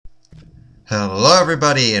Hello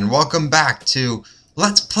everybody and welcome back to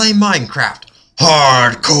Let's Play Minecraft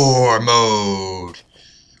Hardcore Mode,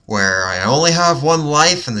 where I only have one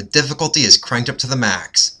life and the difficulty is cranked up to the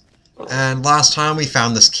max. And last time we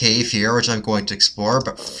found this cave here, which I'm going to explore,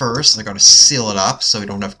 but first I gotta seal it up so we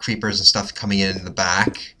don't have creepers and stuff coming in the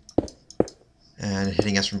back and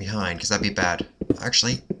hitting us from behind, because that'd be bad.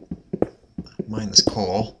 Actually, mine this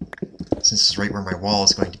coal, since it's right where my wall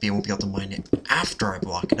is going to be. I won't be able to mine it after I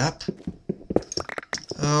block it up.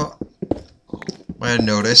 Oh, I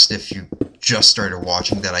noticed, if you just started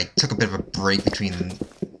watching, that I took a bit of a break between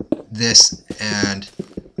this and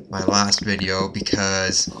my last video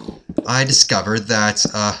because I discovered that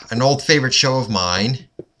an old favorite show of mine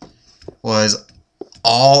was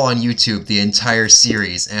all on YouTube, the entire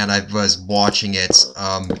series, and I was watching it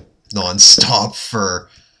non-stop for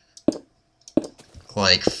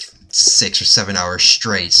like 6 or 7 hours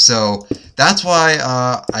straight. So that's why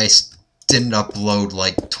I didn't upload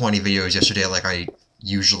like 20 videos yesterday like I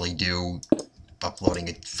usually do, uploading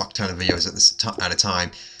a fuck ton of videos at a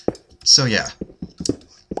time. So yeah,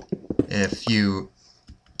 if you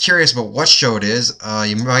curious about what show it is,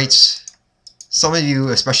 you might, some of you,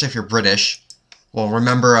 especially if you're British, will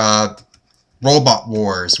remember Robot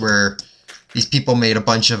Wars, where these people made a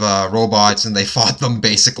bunch of robots and they fought them,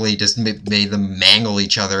 basically just made them mangle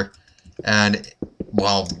each other. And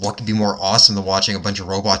well, what could be more awesome than watching a bunch of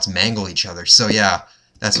robots mangle each other? So yeah,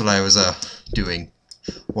 that's what I was doing,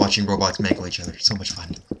 watching robots mangle each other. So much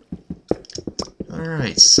fun.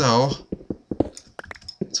 Alright, so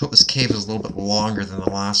let's hope this cave is a little bit longer than the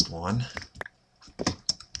last one.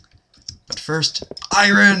 But first,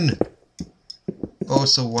 iron! Oh,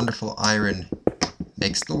 so wonderful iron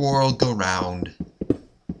makes the world go round.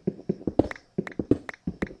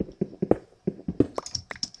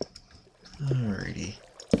 Alrighty.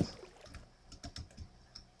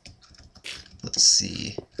 Let's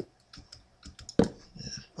see.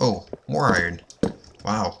 Oh, more iron.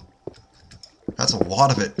 Wow. That's a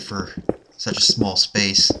lot of it for such a small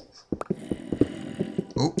space.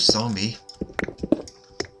 Oops, zombie.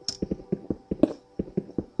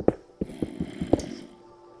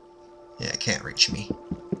 Yeah, it can't reach me.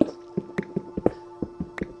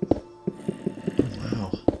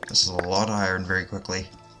 Wow, this is a lot of iron very quickly.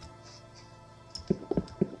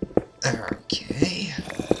 Okay.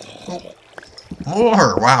 Oh,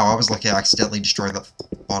 more! Wow, I was lucky I accidentally destroyed the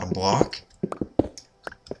bottom block.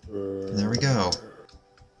 And there we go.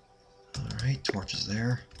 Alright, torches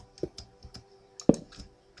there.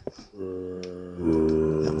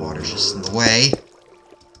 That water's just in the way.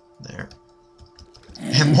 There.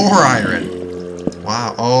 And more iron!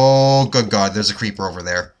 Wow. Oh, good God, there's a creeper over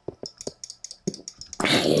there.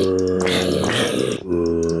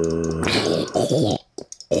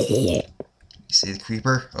 You see the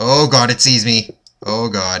creeper? Oh God, it sees me! Oh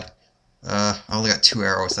God. I only got 2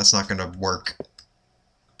 arrows, that's not gonna work.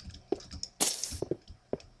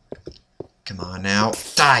 Come on now.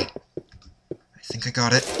 Die! I think I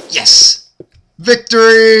got it. Yes!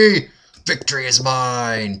 Victory! Victory is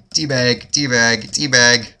mine! Teabag, teabag,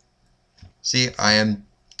 teabag. See, I am...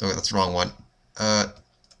 Oh, that's the wrong one.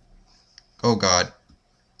 Oh God.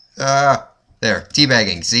 There.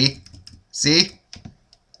 Teabagging, see? See?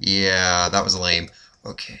 Yeah, that was lame.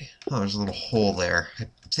 Okay. Oh, there's a little hole there. I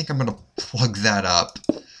think I'm gonna plug that up.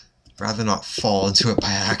 Rather not fall into it by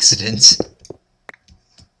accident.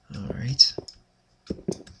 Alright.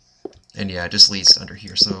 And yeah, it just leads to under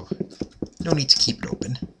here, so no need to keep it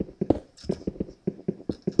open.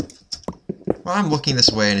 Well, I'm looking this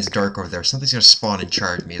way and it's dark over there. Something's gonna spawn and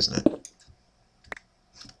charge me, isn't it?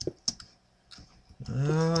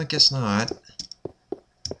 I guess not.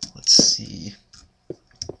 Let's see.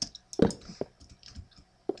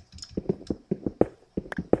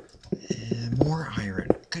 And more iron.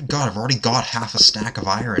 Good God, I've already got half a stack of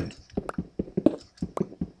iron.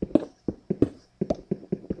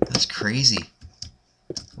 That's crazy.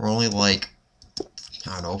 We're only like,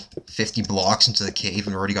 I don't know, 50 blocks into the cave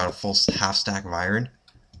and we already got a full half stack of iron.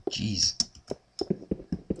 Jeez.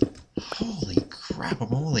 Holy crap,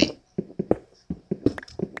 I'm only...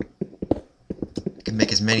 I can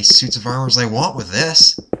make as many suits of armor as I want with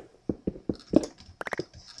this.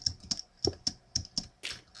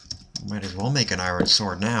 Might as well make an iron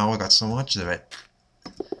sword now, I got so much of it.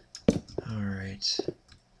 Alright.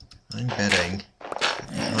 I'm betting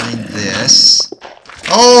behind this...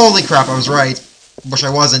 Holy crap, I was right! Wish I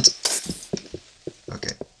wasn't.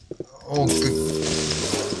 Okay. Oh, good.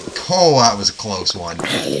 Oh, that was a close one.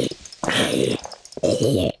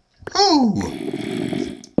 Ooh!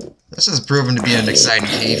 This has proven to be an exciting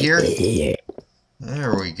cave here.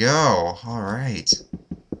 There we go. Alright.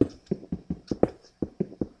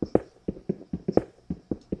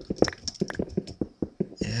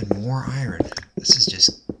 more iron. This is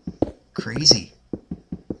just crazy.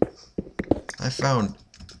 I found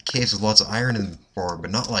caves with lots of iron in them before,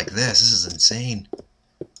 but not like this. This is insane.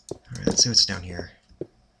 Alright, let's see what's down here.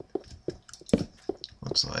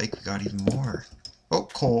 Looks like we got even more. Oh,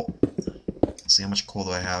 coal. Let's see, how much coal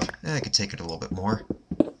do I have? I could take it a little bit more.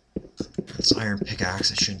 This iron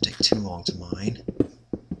pickaxe, it shouldn't take too long to mine.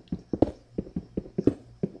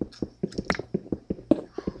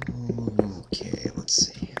 Okay, let's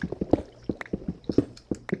see.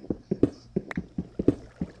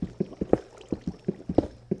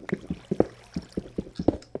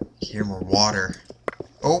 Here, more water.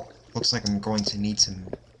 Oh, looks like I'm going to need some...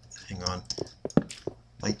 Hang on.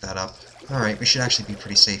 Light that up. Alright, we should actually be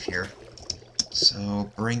pretty safe here.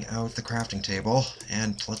 So, bring out the crafting table,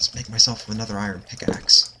 and let's make myself another iron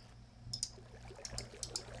pickaxe.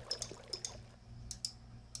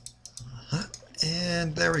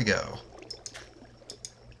 And there we go.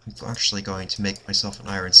 I'm actually going to make myself an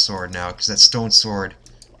iron sword now, because that stone sword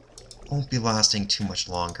won't be lasting too much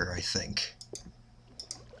longer, I think.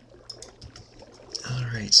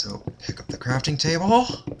 Alright, so pick up the crafting table.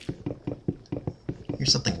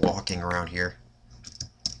 Here's something walking around here.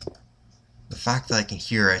 The fact that I can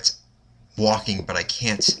hear it walking, but I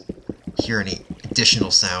can't hear any additional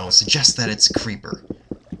sounds, suggests that it's a creeper.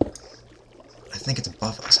 I think it's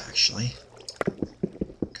above us, actually.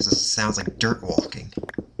 Because it sounds like dirt walking.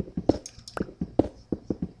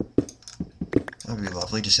 That would be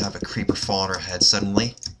lovely, just to have a creeper fall on our head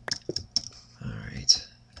suddenly. Alright.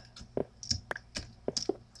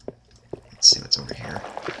 Let's see what's over here.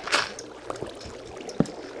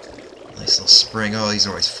 Nice little spring. Oh, these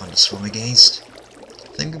are always fun to swim against.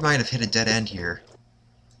 I think we might have hit a dead end here.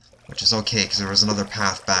 Which is okay, because there was another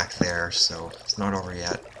path back there, so it's not over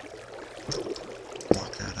yet.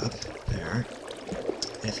 Block that up. There.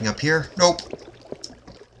 Anything up here? Nope.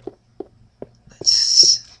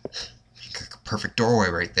 Let's make a perfect doorway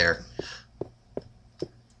right there.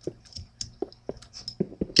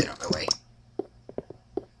 Get out of my way.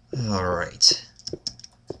 Alright.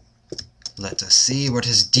 Let us see what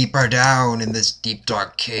is deeper down in this deep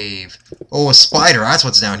dark cave. Oh, a spider! That's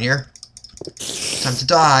what's down here. Time to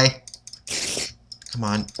die. Come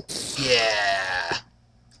on. Yeah!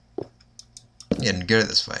 I'm getting good at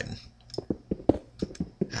this fighting.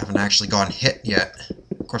 Haven't actually gotten hit yet.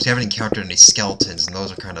 Of course, we haven't encountered any skeletons, and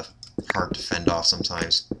those are kind of hard to fend off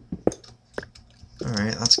sometimes.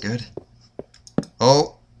 Alright, that's good.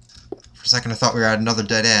 Oh! For a second I thought we were at another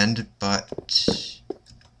dead end, but...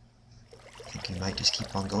 I think we might just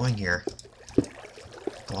keep on going here.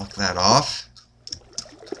 Block that off.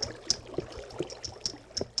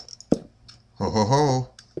 Ho ho ho!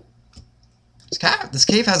 This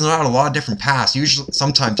cave has not a lot of different paths. Usually,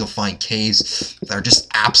 sometimes you'll find caves that are just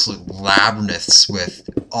absolute labyrinths with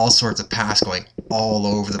all sorts of paths going all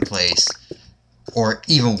over the place. Or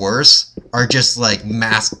even worse, are just like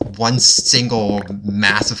one single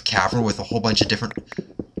massive cavern with a whole bunch of different...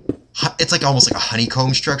 It's like almost like a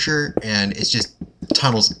honeycomb structure, and it's just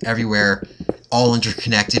tunnels everywhere, all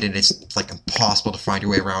interconnected, and it's like impossible to find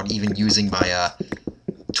your way around, even using my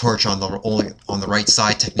torch on the right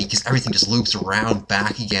side technique, because everything just loops around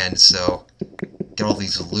back again, so get all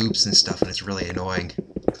these loops and stuff, and it's really annoying.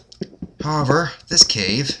 However, this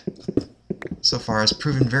cave so far has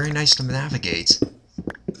proven very nice to navigate,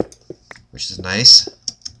 which is nice.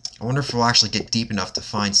 I wonder if we'll actually get deep enough to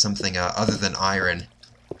find something other than iron,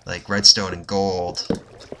 like redstone and gold,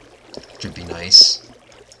 which would be nice.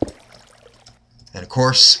 And of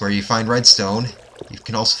course, where you find redstone, you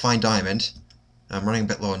can also find diamond. I'm running a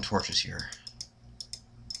bit low on torches here.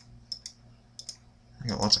 I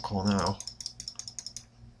got lots of coal now.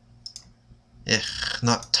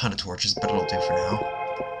 Not a ton of torches, but it'll do for now.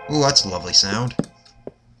 Ooh, that's a lovely sound.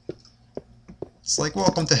 It's like,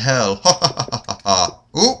 welcome to hell. Ha ha ha ha ha.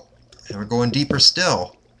 Ooh, and we're going deeper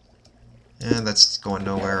still. And that's going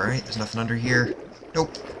nowhere, right? There's nothing under here.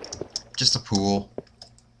 Nope. Just a pool.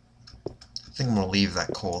 I think I'm gonna leave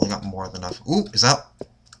that coal. I got more than enough. Ooh, is that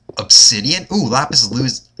obsidian? Ooh, lapis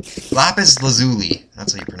lazuli.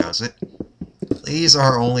 That's how you pronounce it. These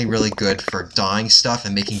are only really good for dyeing stuff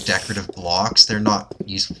and making decorative blocks. They're not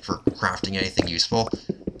useful for crafting anything useful.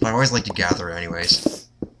 But I always like to gather it anyways.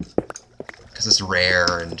 Because it's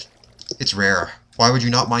rare, and it's rare. Why would you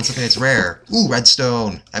not mine something that's rare? Ooh,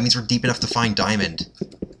 redstone! That means we're deep enough to find diamond.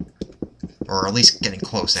 Or at least getting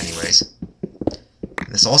close anyways.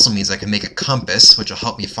 This also means I can make a compass, which will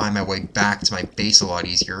help me find my way back to my base a lot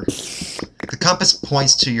easier. The compass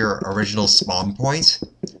points to your original spawn point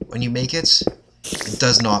when you make it. It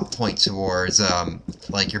does not point towards,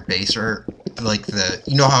 like, your base, or, like,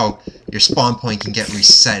 you know how your spawn point can get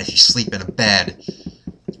reset if you sleep in a bed.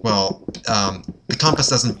 Well, the compass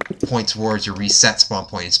doesn't point towards your reset spawn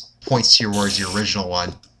point, it points towards your original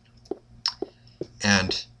one.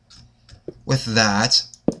 And with that,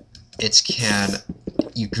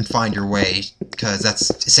 you can find your way, because that's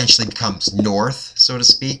essentially becomes north, so to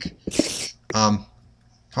speak.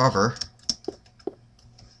 However,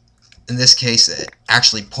 in this case, it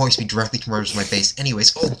actually points me directly towards my base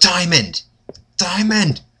anyways. Oh, diamond!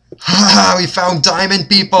 Diamond! Haha, we found diamond,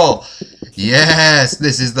 people! Yes,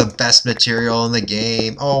 this is the best material in the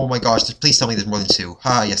game. Oh my gosh, please tell me there's more than 2.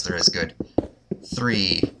 Ah, yes there is, good.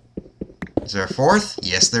 3. Is there a 4th?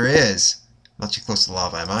 Yes there is. Not too close to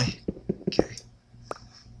lava, am I? Okay.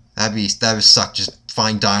 That would suck, just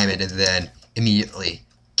find diamond and then immediately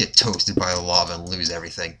get toasted by the lava and lose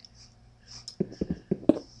everything.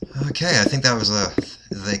 Okay, I think that was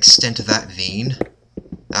the extent of that vein.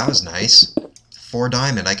 That was nice. 4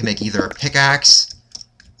 diamond. I can make either a pickaxe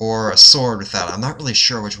or a sword with that. I'm not really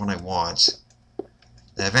sure which one I want.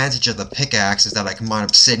 The advantage of the pickaxe is that I can mine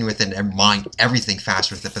obsidian with it and mine everything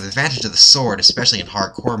faster with it, but the advantage of the sword, especially in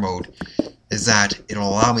hardcore mode, is that it'll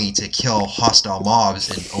allow me to kill hostile mobs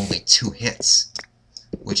in only 2 hits,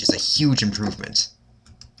 which is a huge improvement.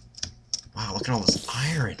 Wow, look at all this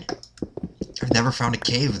iron. I've never found a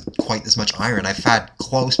cave with quite this much iron. I've had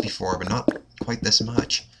close before, but not quite this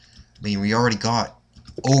much. I mean, we already got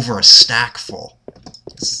over a stack full.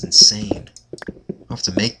 This is insane. I'll have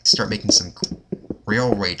to start making some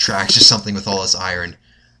railway tracks or something with all this iron.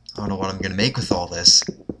 I don't know what I'm going to make with all this.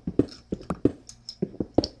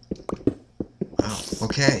 Wow,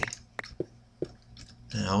 okay.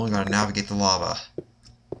 Now we gotta navigate the lava.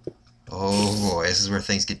 Oh boy, this is where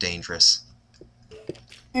things get dangerous.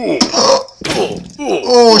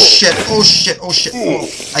 Oh shit, oh shit, oh shit. Oh,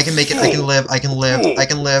 I can make it, I can live, I can live, I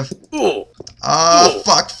can live.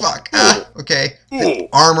 Fuck. Okay. The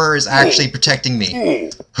armor is actually protecting me.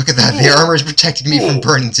 Look at that, the armor is protecting me from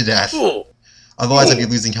burning to death. Otherwise I'd be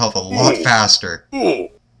losing health a lot faster.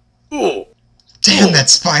 Damn, that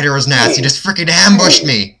spider was nasty, just freaking ambushed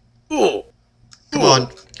me. Come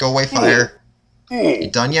on, go away, fire. You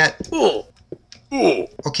done yet?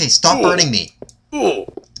 Okay, stop burning me.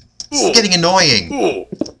 This is getting annoying.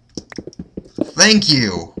 Thank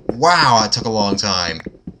you. Wow, that took a long time.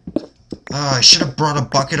 I should have brought a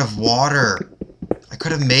bucket of water. I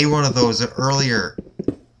could have made one of those earlier.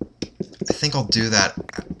 I think I'll do that.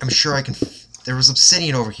 I'm sure I can... There was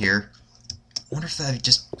obsidian over here. I wonder if that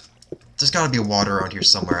just... There's gotta be water around here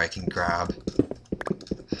somewhere I can grab.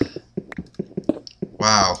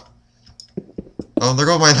 Wow. Oh, there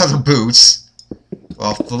go my leather boots.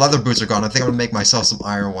 Well, if the leather boots are gone, I think I'm gonna make myself some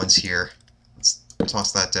iron ones here. Let's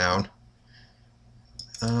toss that down.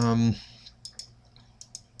 Yeah,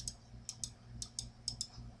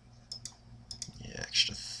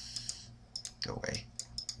 extra. Go away.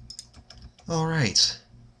 Alright.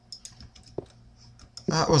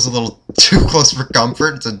 That was a little too close for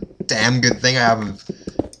comfort. It's a damn good thing I have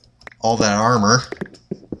all that armor.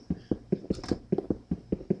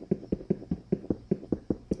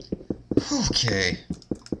 Okay.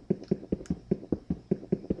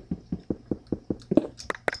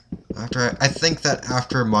 I think that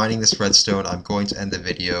after mining this redstone, I'm going to end the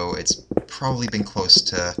video. It's probably been close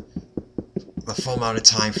to the full amount of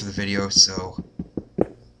time for the video, so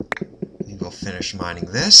we will finish mining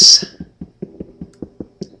this.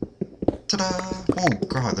 Ta-da! Oh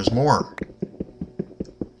god, there's more.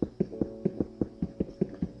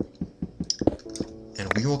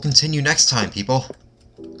 And we will continue next time, people.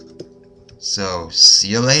 So, see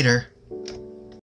you later.